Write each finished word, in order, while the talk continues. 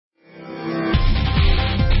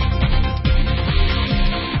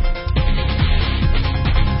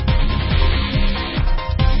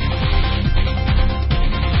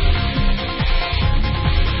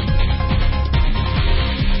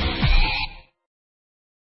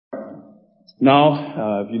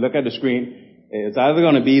Now, if you look at the screen, it's either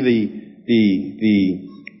going to be the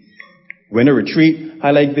winter retreat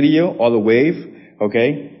highlight video or the wave,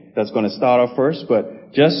 okay? That's going to start off first,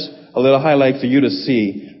 but just a little highlight for you to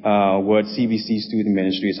see what CBC Student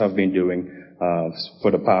Ministries have been doing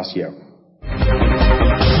for the past year.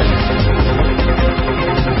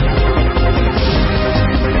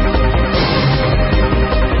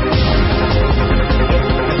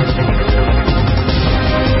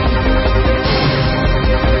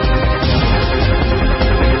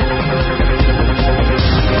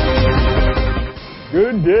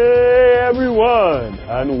 Good day, everyone,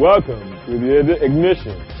 and welcome to the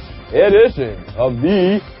Ignition edition of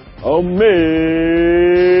the Amazing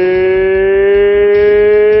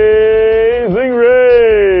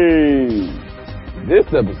Race. This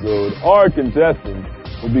episode, our contestants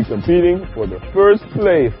will be competing for the first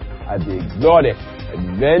place at the exotic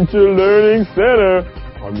Adventure Learning Center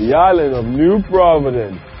on the island of New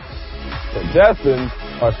Providence. Contestants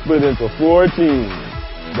are split into 4 teams.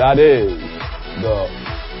 That is, the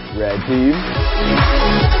red team,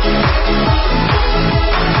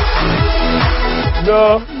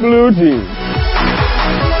 the blue team,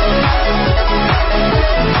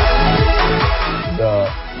 the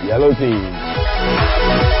yellow team,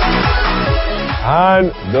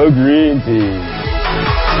 and the green team.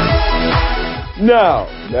 Now,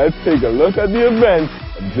 let's take a look at the events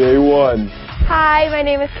of day 1. Hi, my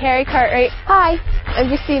name is Cartwright. Hi, I'm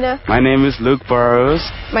Christina. My name is Luke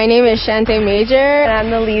Burrows. My name is Shante Major, and I'm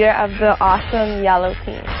the leader of the awesome yellow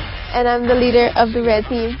team. And I'm the leader of the red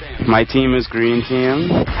team. My team is green team.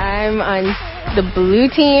 I'm on the blue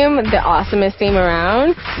team, the awesomest team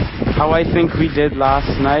around. How I think we did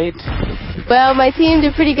last night? Well, my team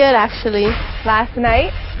did pretty good actually. Last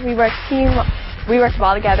night we worked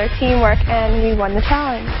well together, teamwork, and we won the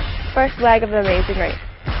challenge. First leg of the Amazing Race.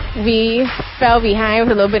 We fell behind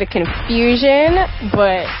with a little bit of confusion,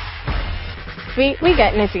 but we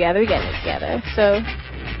getting it together. So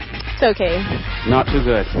it's okay. Not too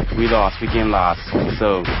good. We lost. We came last.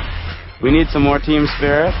 So we need some more team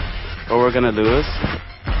spirit, or we're gonna lose.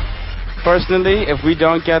 Personally, if we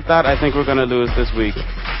don't get that, I think we're gonna lose this week.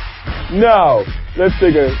 Now, let's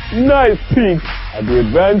take a nice peek at the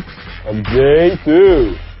events of day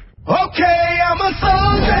 2. Okay, I'm a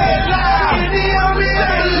soldier in the army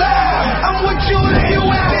of love. I'm with you if you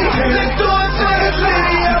with me. Let's do it to the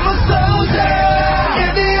city. I'm a soldier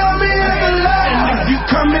in the army of love. If you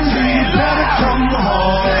coming, you better come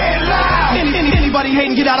home. Anybody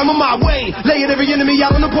hating, get out, I'm on my way. Laying every enemy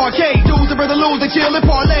out on the parquet. Dudes that brother lose, they chill and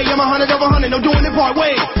parlay. I'm 100 over 100, no doing it part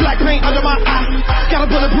way. Black paint under my eye. Got a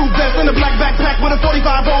bulletproof vest and a black backpack with a 45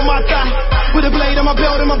 on my thigh. With a blade on my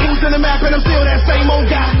belt and my boots and a map, and I'm still that same old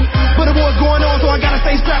guy. But the war's going on, so I gotta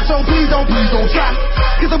stay strapped, so please don't try.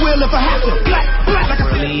 Cause I will if I have to. Black like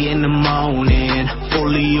a early in the morning,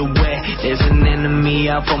 fully aware there's an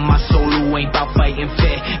enemy out for my soul who ain't about fighting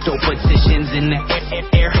fair. Throw petitions in the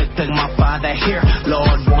air, hit my father here.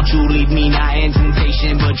 Lord, won't you lead me not in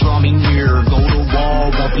temptation, but draw me near. Go to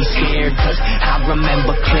war, won't be scared, cause I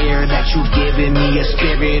remember clear that you've given me a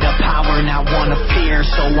spirit of power, not one of fear.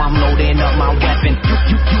 So I'm loading up my weapon.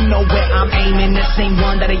 You know where I'm aiming, the same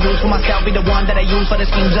one that I use for myself, be the one that I use for the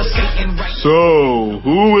schemes of Satan. Right? So,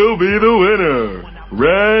 who will be the winner?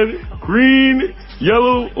 Red, green,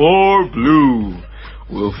 yellow, or blue?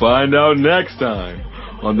 We'll find out next time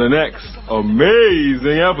on the next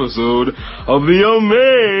amazing episode of The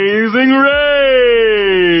Amazing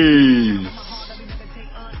Race.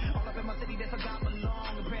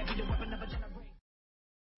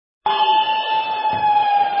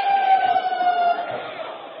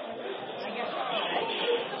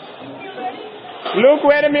 Luke,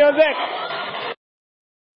 where the music?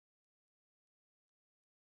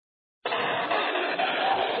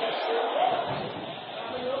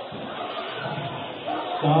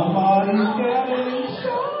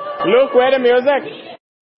 Luke, where the music?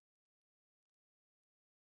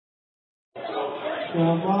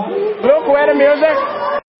 Luke, where the music?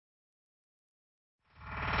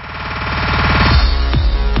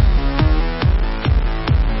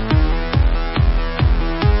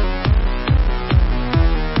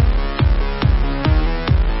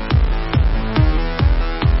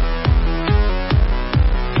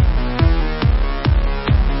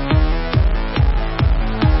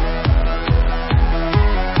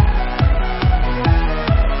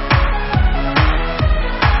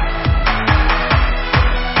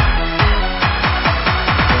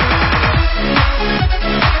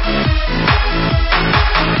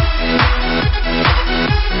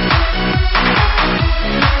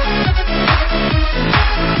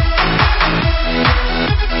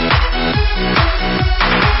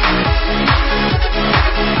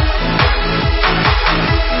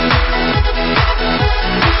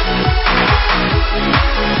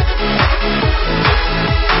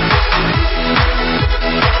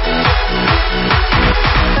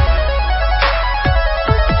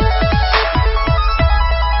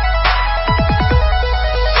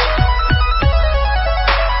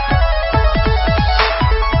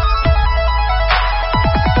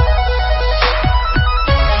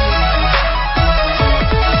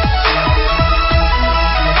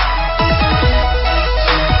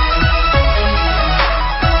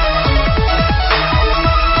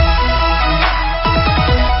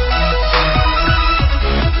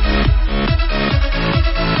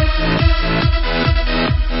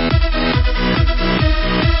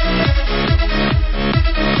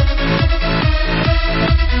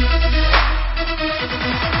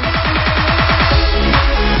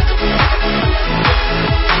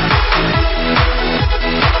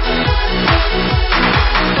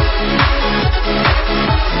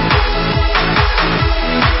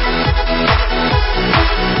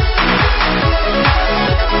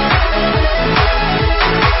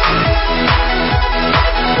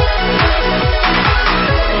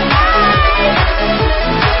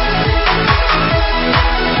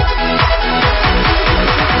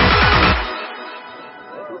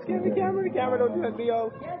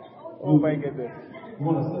 hope I get this.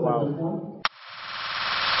 Wow.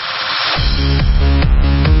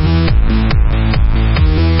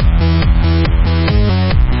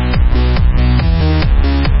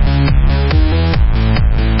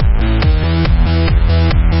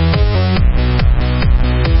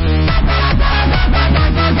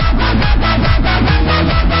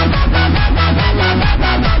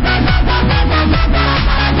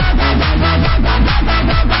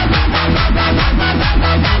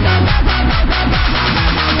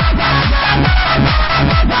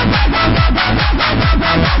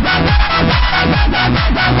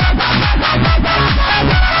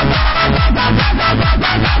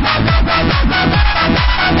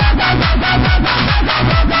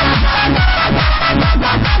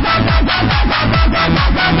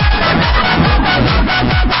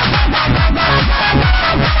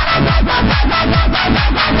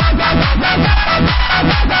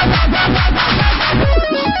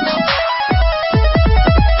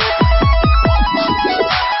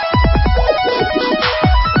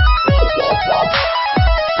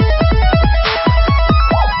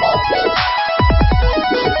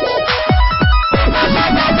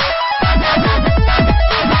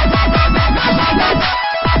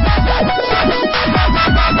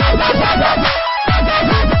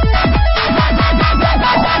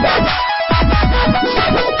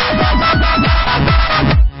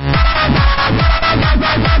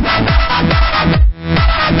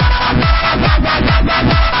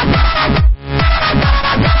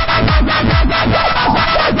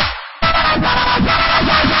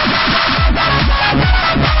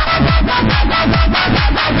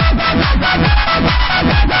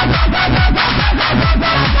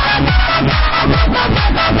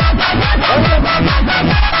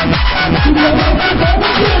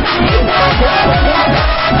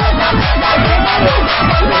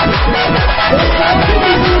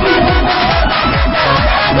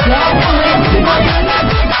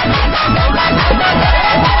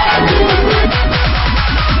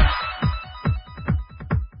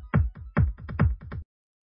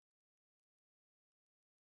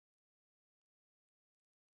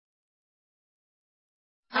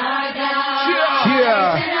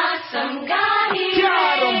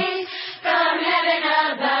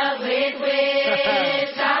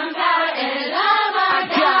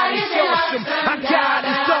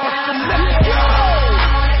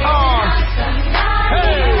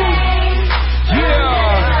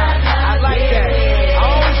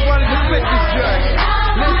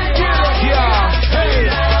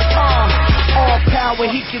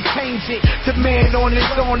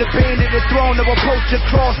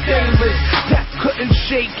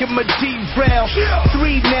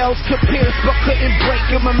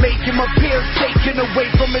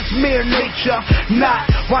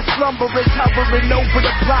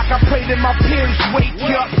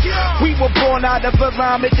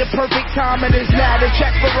 At the perfect time and it's now to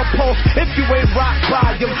check for a pulse. If you ain't rock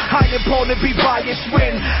by him, high and pole to be biased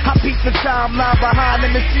when I peep the timeline behind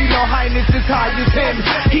him and see no highness as high as him.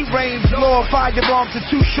 He reigns, Lord, firearms are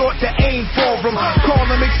too short to aim for him. Call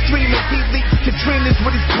him extremist, he leaks Katrina's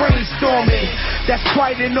with his brainstorming. That's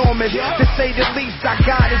quite enormous, to say the least. I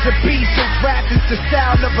got is a beast, his rap is the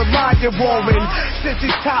sound of a lion roaring. Since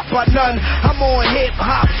he's top by none, I'm on hip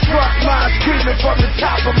hop, struck line screaming from the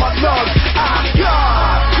top of my lungs.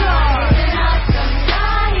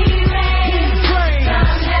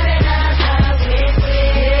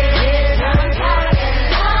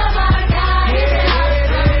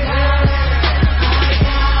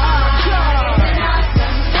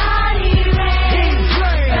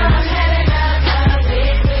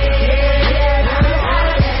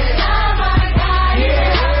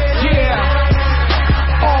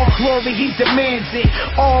 He demands it,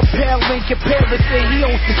 all pale in comparison. He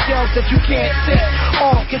owns the shells that you can't sit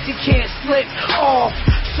off, cause he can't slip off.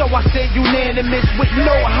 So I say unanimous with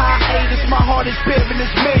no hiatus. My heart is bearing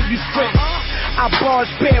this manuscript. I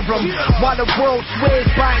bars bear them, while the world swears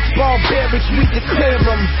by its barbarics, we declare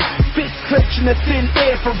them. Fist clenching the thin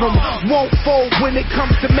air for them, won't fold when it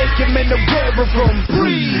comes to making men aware of them.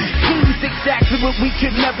 Breathe. He's exactly what we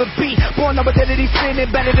could never be. Born of identity, spinning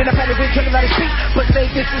better than a pattern, turning out his feet. But say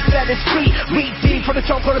this is that it's free. Read deep for the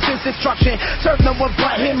choke on the sense destruction. Serve no one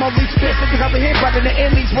but him, only spit to cover him. But in the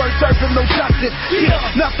end, these words serve him no justice. Yeah,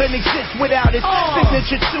 nothing exists without his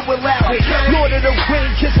signature to allow it. Lord of the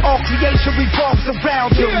ring, cause all creation revolves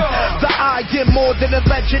around him. The I am more than a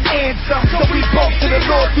legend anthem. So we boast to the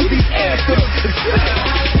Lord through these anthems.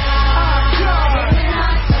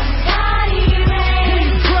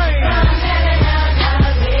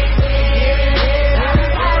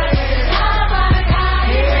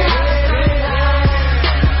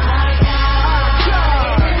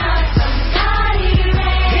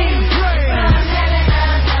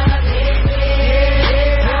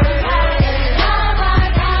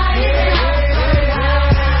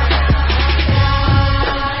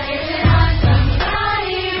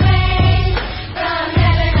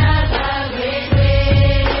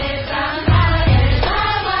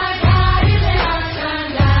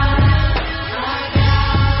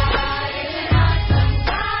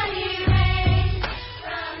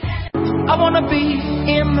 I wanna be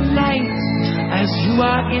in the light as you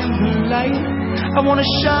are in the light. I wanna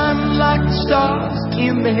shine like the stars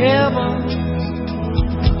in the heavens.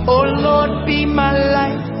 Oh Lord, be my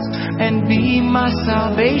light and be my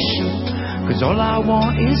salvation, 'cause all I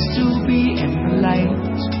want is to be in the light.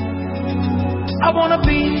 I wanna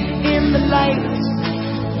be in the light.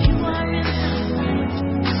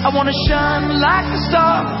 I wanna shine like the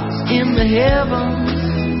stars in the heavens.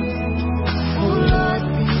 Oh Lord,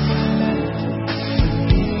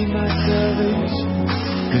 be my salvation,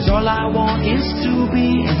 'cause all I want is to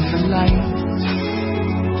be in the light.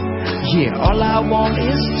 Yeah, all I want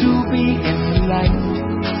is to be in the light.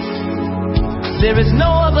 There is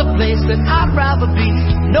no other place that I'd rather be,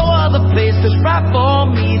 no other place that's right for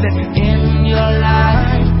me than in your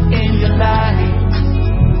light, in your light.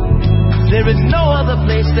 There is no other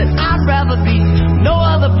place that I'd rather be, no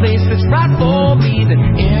other place that's right for me than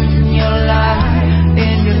in your light,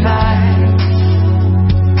 in your light,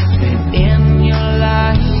 than in your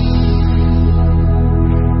light.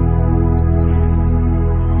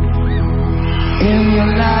 In your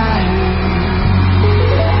life.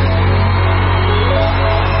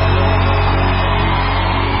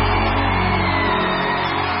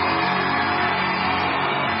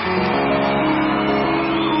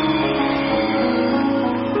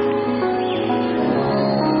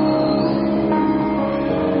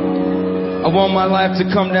 I want my life to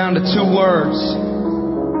come down to 2 words.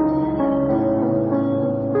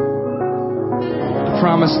 I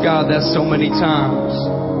promised God that so many times.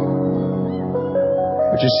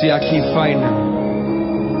 But you see, I keep fighting him.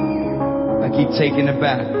 I keep taking it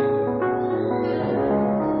back.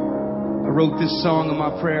 I wrote this song in my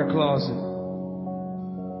prayer closet.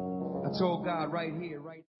 I told God right here,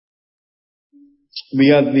 right. We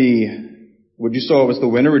had what you saw was the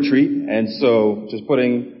winter retreat, and so just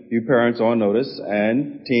putting you parents on notice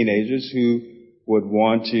and teenagers who would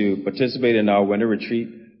want to participate in our winter retreat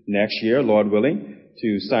next year, Lord willing,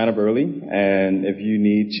 to sign up early. And if you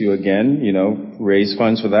need to, again, raise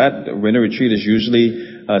funds for that, the winter retreat is usually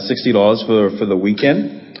 $60 for the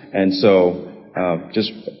weekend. And so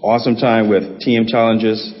just awesome time with team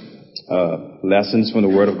challenges, lessons from the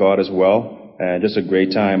Word of God as well, and just a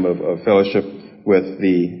great time of fellowship with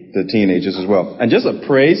the teenagers as well. And just a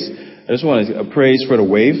praise. I just want to praise for the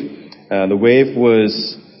wave. The wave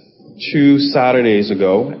was 2 Saturdays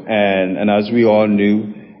ago, and as we all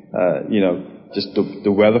knew, just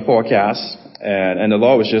the weather forecast, and the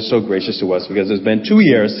Lord was just so gracious to us, because it's been 2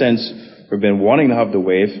 years since we've been wanting to have the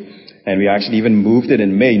wave, and we actually even moved it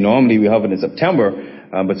in May. Normally we have it in September,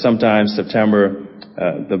 but sometimes September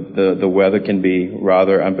the weather can be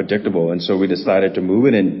rather unpredictable, and so we decided to move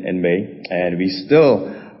it in May, and we still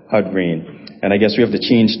had rain. And I guess we have to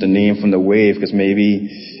change the name from the wave, because maybe,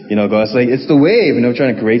 God's like, it's the wave, and I'm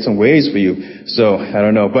trying to create some waves for you. So, I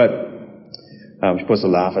don't know, but I'm supposed to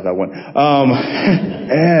laugh at that one.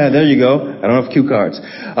 Yeah, there you go. I don't have cue cards.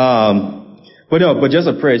 But just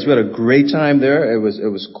a praise. We had a great time there. It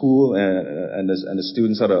was cool, and the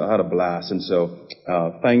students had a blast. And so,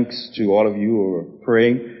 thanks to all of you who were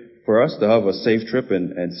praying for us to have a safe trip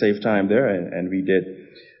and safe time there, and we did.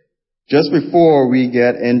 Just before we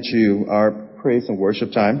get into our praise and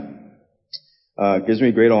worship time, it gives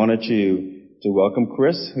me great honor to welcome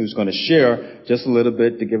Chris, who's going to share just a little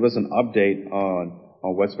bit to give us an update on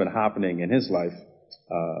what's been happening in his life.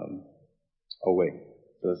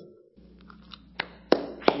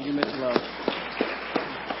 Thank you, Mr. Love.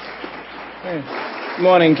 Hey. Good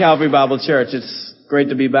morning, Calvary Bible Church. It's great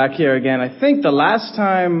to be back here again. I think the last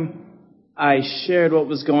time I shared what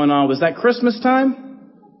was going on, was that Christmas time?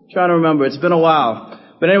 I'm trying to remember. It's been a while.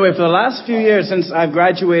 But anyway, for the last few years, since I've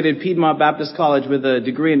graduated Piedmont Baptist College with a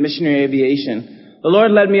degree in missionary aviation, the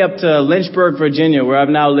Lord led me up to Lynchburg, Virginia, where I've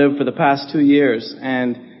now lived for the past 2 years.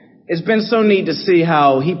 And it's been so neat to see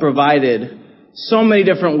how He provided so many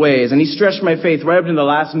different ways. And He stretched my faith right up to the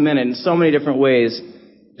last minute in so many different ways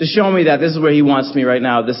to show me that this is where He wants me right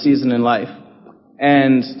now, this season in life.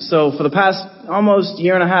 And so for the past almost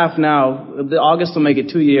year and a half now, August will make it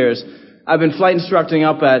 2 years, I've been flight instructing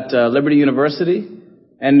up at Liberty University.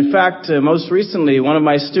 And in fact, most recently, one of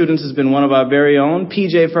my students has been one of our very own,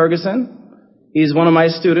 P.J. Ferguson. He's one of my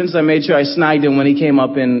students. I made sure I snagged him when he came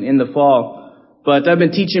up in the fall. But I've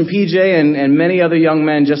been teaching P.J. and many other young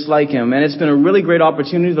men just like him. And it's been a really great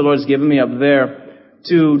opportunity the Lord's given me up there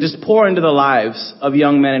to just pour into the lives of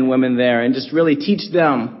young men and women there and just really teach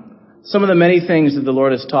them some of the many things that the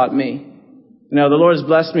Lord has taught me. The Lord has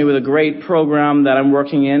blessed me with a great program that I'm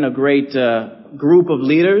working in, a great group of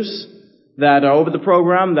leaders that are over the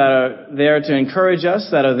program, that are there to encourage us,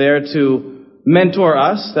 that are there to mentor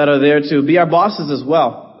us, that are there to be our bosses as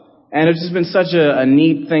well. And it's just been such a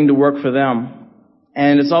neat thing to work for them.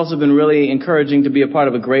 And it's also been really encouraging to be a part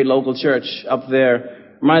of a great local church up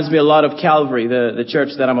there. Reminds me a lot of Calvary, the church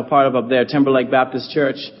that I'm a part of up there, Timberlake Baptist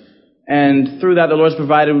Church. And through that, the Lord's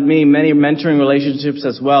provided me many mentoring relationships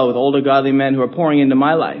as well with older godly men who are pouring into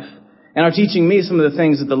my life and are teaching me some of the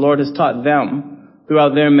things that the Lord has taught them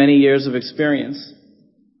throughout their many years of experience.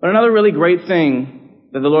 But another really great thing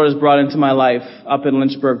that the Lord has brought into my life up in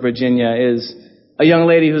Lynchburg, Virginia is a young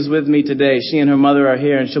lady who's with me today. She and her mother are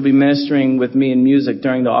here, and she'll be ministering with me in music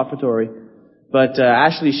during the offertory. But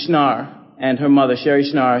Ashley Schnarr and her mother, Sherry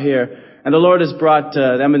Schnarr, are here. And the Lord has brought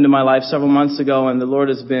them into my life several months ago, and the Lord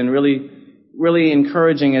has been really, really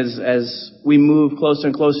encouraging as we move closer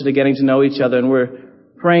and closer to getting to know each other, and we're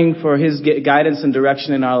praying for His guidance and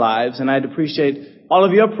direction in our lives. And I'd appreciate all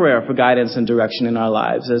of your prayer for guidance and direction in our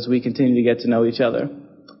lives as we continue to get to know each other.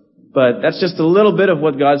 But that's just a little bit of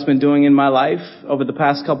what God's been doing in my life over the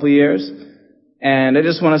past couple of years. And I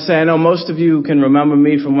just want to say, I know most of you can remember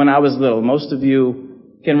me from when I was little. Most of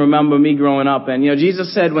you can remember me growing up. And,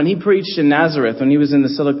 Jesus said when He preached in Nazareth, when He was in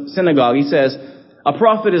the synagogue, He says, a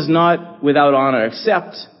prophet is not without honor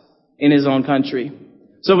except in his own country.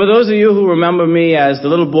 So for those of you who remember me as the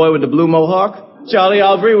little boy with the blue mohawk, Charlie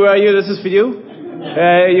Albury, where are you? This is for you.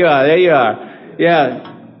 There you are. Yeah.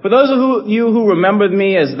 For those of you who remembered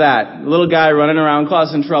me as that, the little guy running around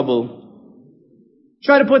causing trouble,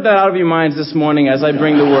 try to put that out of your minds this morning as I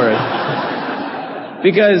bring the word.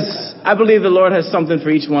 Because I believe the Lord has something for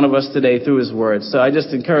each one of us today through His word. So I just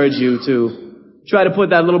encourage you to try to put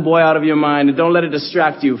that little boy out of your mind and don't let it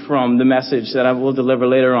distract you from the message that I will deliver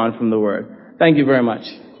later on from the word. Thank you very much.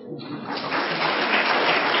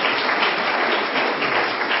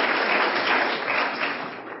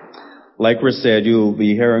 Like Chris said, you'll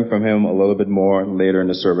be hearing from him a little bit more later in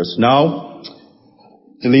the service. Now,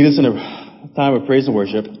 to lead us in a time of praise and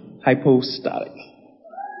worship, hypostatic.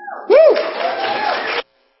 Woo!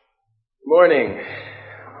 Morning.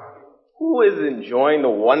 Who is enjoying the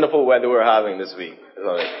wonderful weather we're having this week?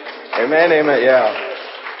 Amen, amen, yeah.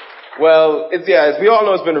 Well, as we all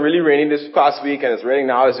know, it's been really rainy this past week, and it's raining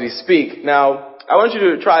now as we speak. Now, I want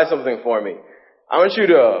you to try something for me. I want you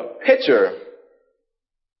to picture,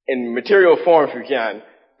 in material form if you can,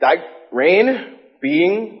 that rain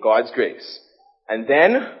being God's grace. And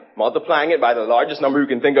then multiplying it by the largest number you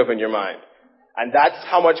can think of in your mind. And that's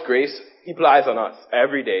how much grace He applies on us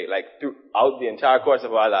every day, like throughout the entire course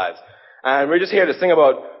of our lives. And we're just here to sing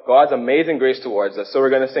about God's amazing grace towards us. So we're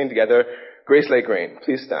going to sing together, Grace Like Rain.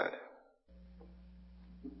 Please stand.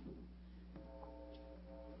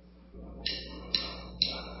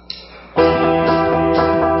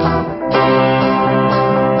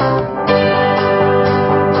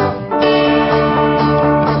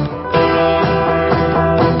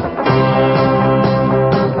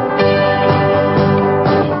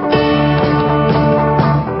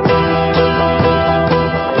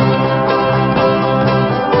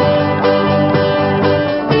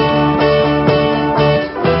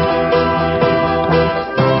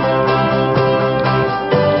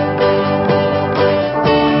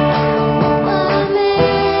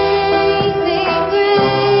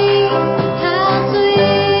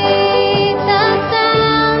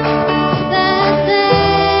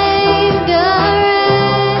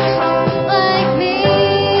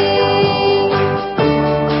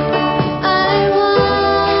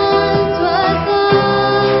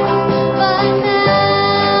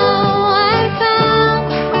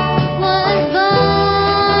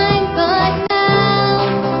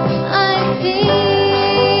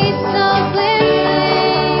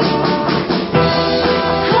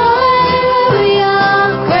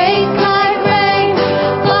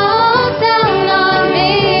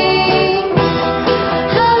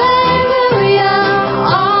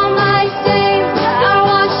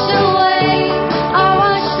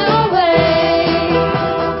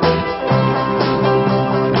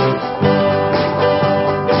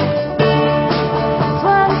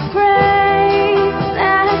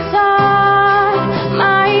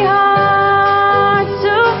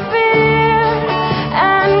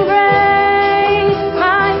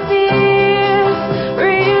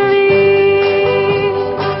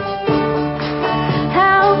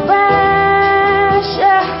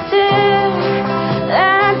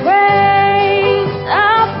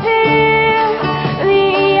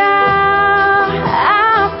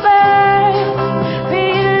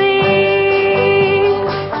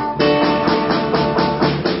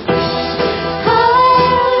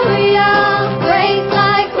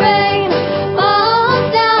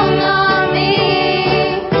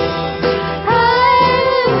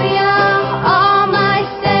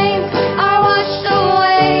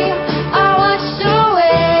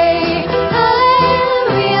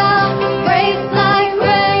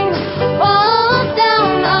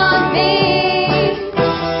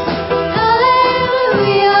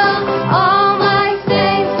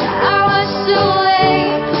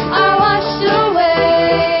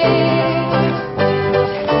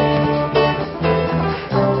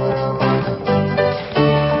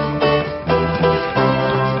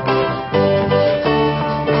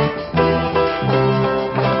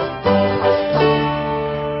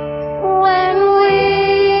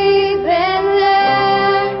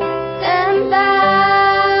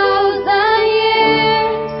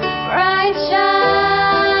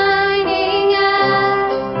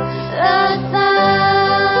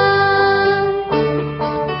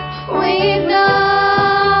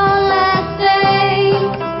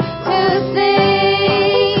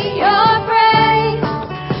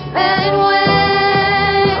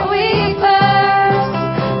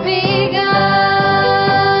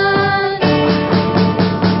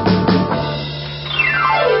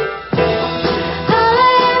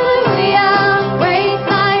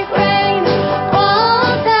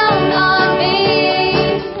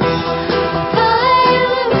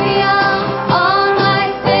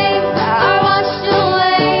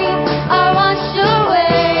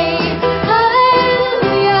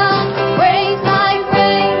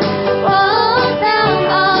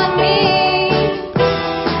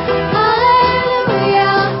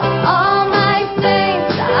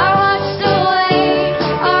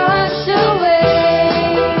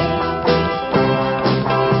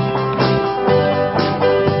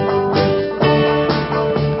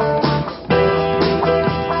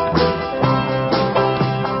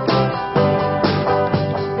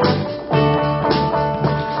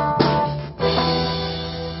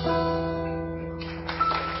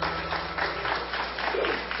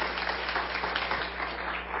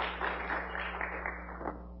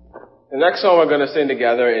 The next song we're going to sing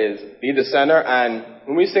together is Be the Center. And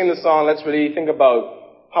when we sing the song, let's really think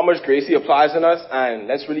about how much grace He applies in us, and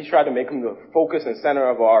let's really try to make Him the focus and center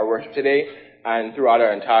of our worship today and throughout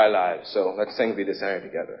our entire lives. So let's sing Be the Center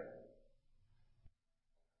together.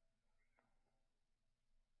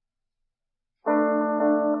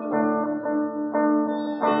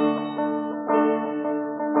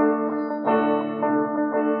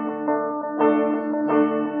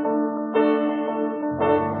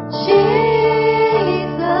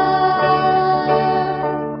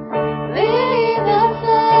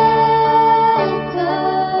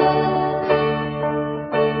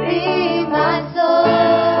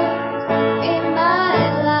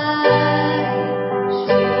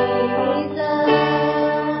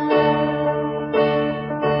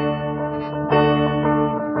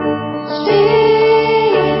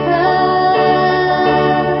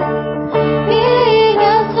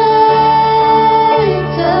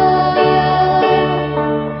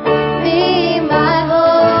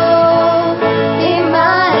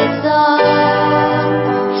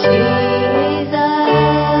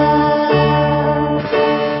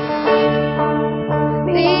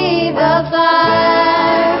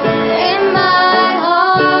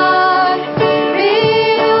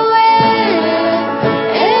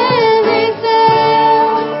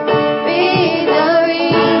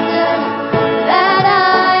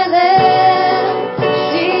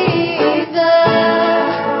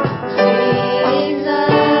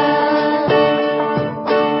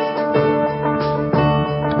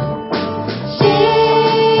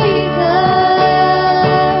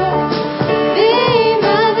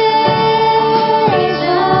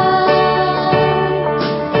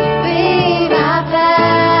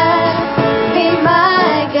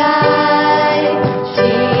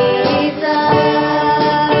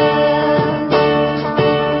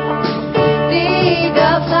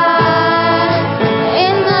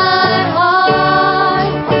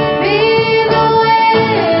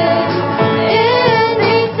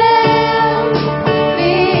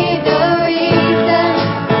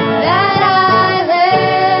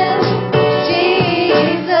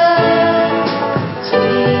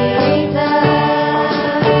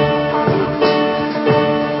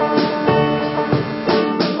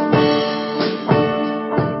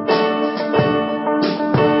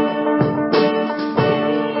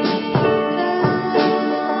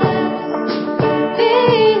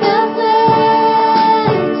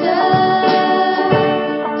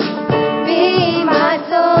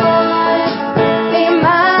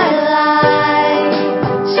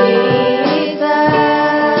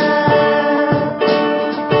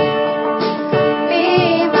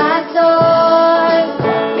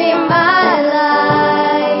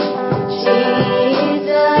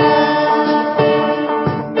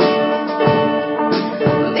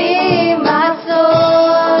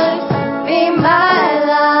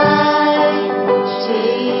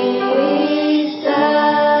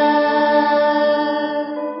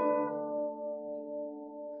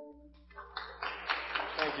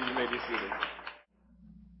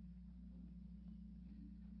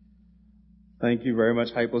 Thank you very much,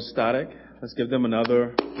 Hypostatic. Let's give them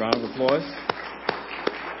another round of applause.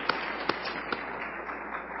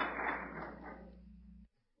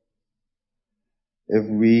 If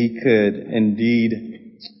we could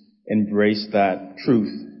indeed embrace that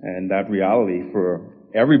truth and that reality for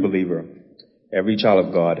every believer, every child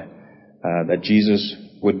of God, that Jesus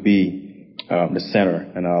would be the center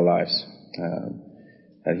in our lives,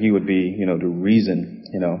 that He would be, the reason,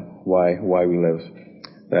 why we live,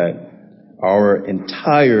 that our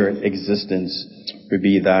entire existence would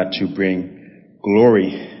be that to bring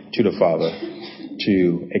glory to the Father,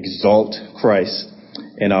 to exalt Christ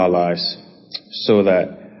in our lives, so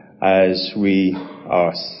that as we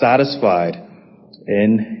are satisfied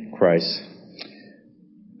in Christ,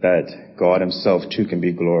 that God Himself too can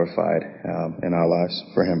be glorified in our lives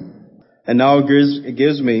for Him. And now it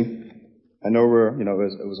gives me, I know it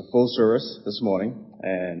was a full service this morning,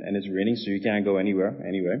 and it's raining, so you can't go anywhere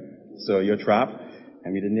anyway. So you're trapped,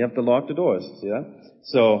 and we didn't have to lock the doors. See that?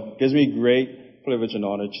 So it gives me great privilege and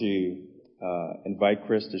honor to invite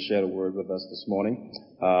Chris to share the word with us this morning.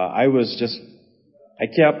 I was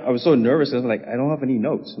so nervous. I was like, I don't have any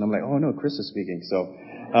notes, and I'm like, oh no, Chris is speaking. So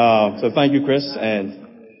thank you, Chris, and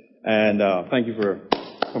thank you for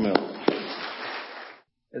coming up.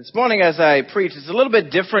 This morning as I preach, it's a little bit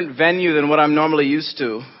different venue than what I'm normally used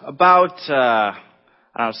to. About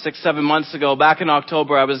 6-7 months ago, back in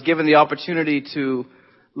October, I was given the opportunity to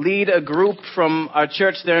lead a group from our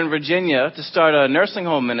church there in Virginia to start a nursing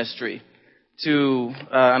home ministry to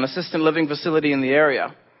an assisted living facility in the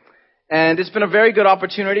area. And it's been a very good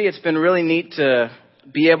opportunity. It's been really neat to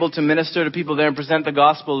be able to minister to people there and present the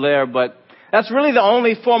gospel there. But that's really the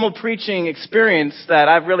only formal preaching experience that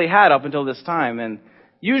I've really had up until this time. And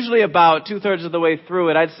usually about 2/3 of the way through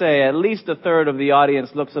it, I'd say at least 1/3 of the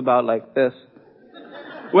audience looks about like this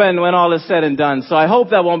when all is said and done. So I hope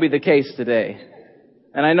that won't be the case today.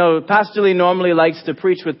 And I know Pastor Lee normally likes to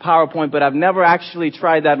preach with PowerPoint, but I've never actually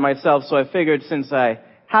tried that myself. So I figured since I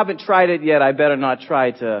haven't tried it yet, I better not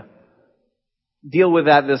try to deal with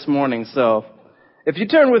that this morning. So if you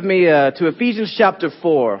turn with me to Ephesians chapter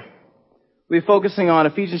 4, we'll be focusing on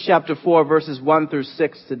Ephesians chapter 4, verses 1 through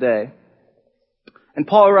 6 today. And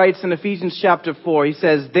Paul writes in Ephesians chapter 4, he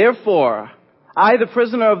says, "Therefore, I, the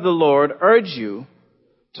prisoner of the Lord, urge you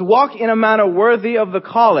to walk in a manner worthy of the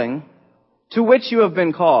calling to which you have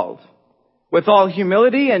been called, with all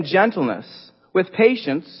humility and gentleness, with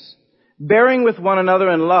patience, bearing with one another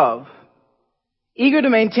in love, eager to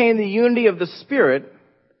maintain the unity of the Spirit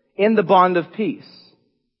in the bond of peace.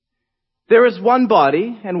 There is one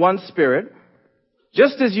body and one Spirit,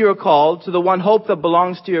 just as you are called to the one hope that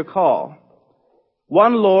belongs to your call.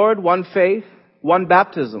 One Lord, one faith, one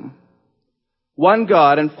baptism, one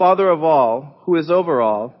God and Father of all, who is over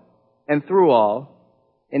all, and through all,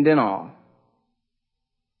 and in all."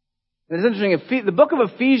 It's interesting, the book of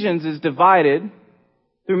Ephesians is divided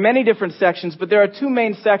through many different sections, but there are two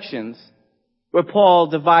main sections where Paul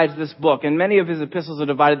divides this book, and many of his epistles are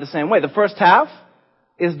divided the same way. The first half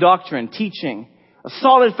is doctrine, teaching, a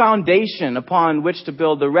solid foundation upon which to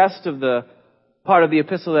build the rest of the part of the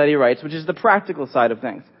epistle that he writes, which is the practical side of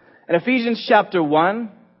things. And Ephesians chapter 1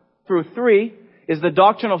 through 3 is the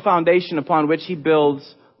doctrinal foundation upon which he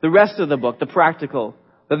builds the rest of the book, the practical,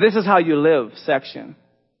 the "this is how you live" section.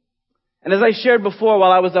 And as I shared before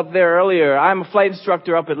while I was up there earlier, I'm a flight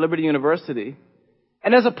instructor up at Liberty University.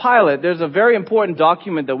 And as a pilot, there's a very important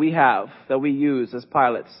document that we have, that we use as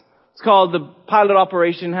pilots. It's called the Pilot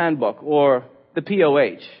Operation Handbook, or the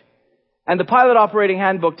POH. And the Pilot Operating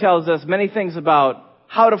Handbook tells us many things about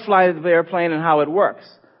how to fly the airplane and how it works.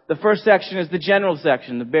 The first section is the general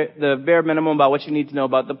section, the bare minimum about what you need to know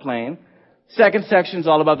about the plane. Second section is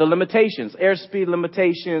all about the limitations, airspeed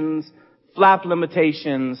limitations, flap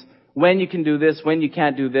limitations, when you can do this, when you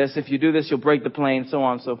can't do this. If you do this, you'll break the plane, so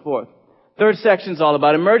on and so forth. Third section is all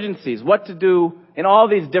about emergencies, what to do in all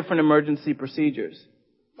these different emergency procedures.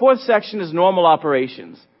 Fourth section is normal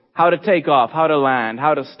operations, how to take off, how to land,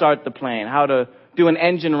 how to start the plane, how to do an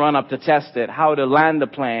engine run-up to test it, how to land the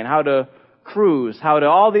plane, how to cruise, how to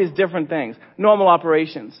all these different things, normal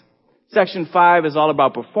operations. Section 5 is all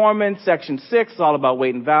about performance. Section 6 is all about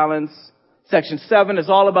weight and balance. Section 7 is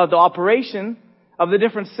all about the operation of the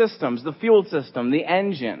different systems, the fuel system, the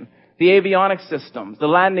engine, the avionics systems, the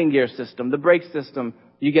landing gear system, the brake system.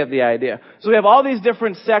 You get the idea. So we have all these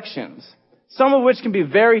different sections, some of which can be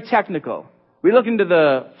very technical. We look into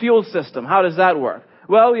the fuel system. How does that work?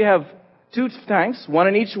 Well, you have 2 tanks, one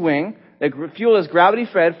in each wing. The fuel is gravity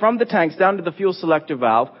fed from the tanks down to the fuel selector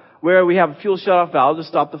valve, where we have a fuel shutoff valve to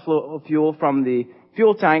stop the flow of fuel from the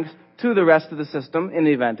fuel tanks to the rest of the system in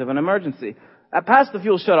the event of an emergency. Past the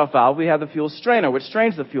fuel shutoff valve, we have the fuel strainer, which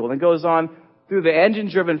strains the fuel and goes on through the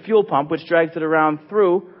engine-driven fuel pump, which drags it around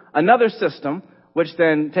through another system, which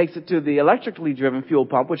then takes it to the electrically driven fuel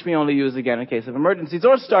pump, which we only use again in case of emergencies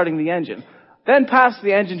or starting the engine. Then past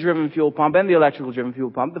the engine-driven fuel pump and the electrical-driven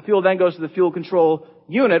fuel pump, the fuel then goes to the fuel control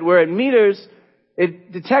unit, where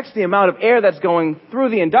it detects the amount of air that's going through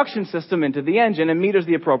the induction system into the engine and meters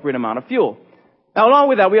the appropriate amount of fuel. Now, along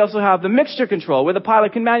with that, we also have the mixture control, where the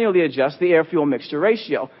pilot can manually adjust the air-fuel mixture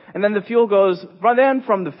ratio. And then the fuel goes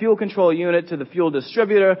from the fuel control unit to the fuel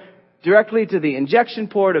distributor, directly to the injection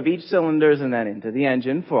port of each cylinders, and then into the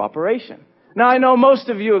engine for operation. Now, I know most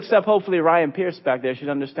of you, except hopefully Ryan Pierce back there, should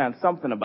understand something about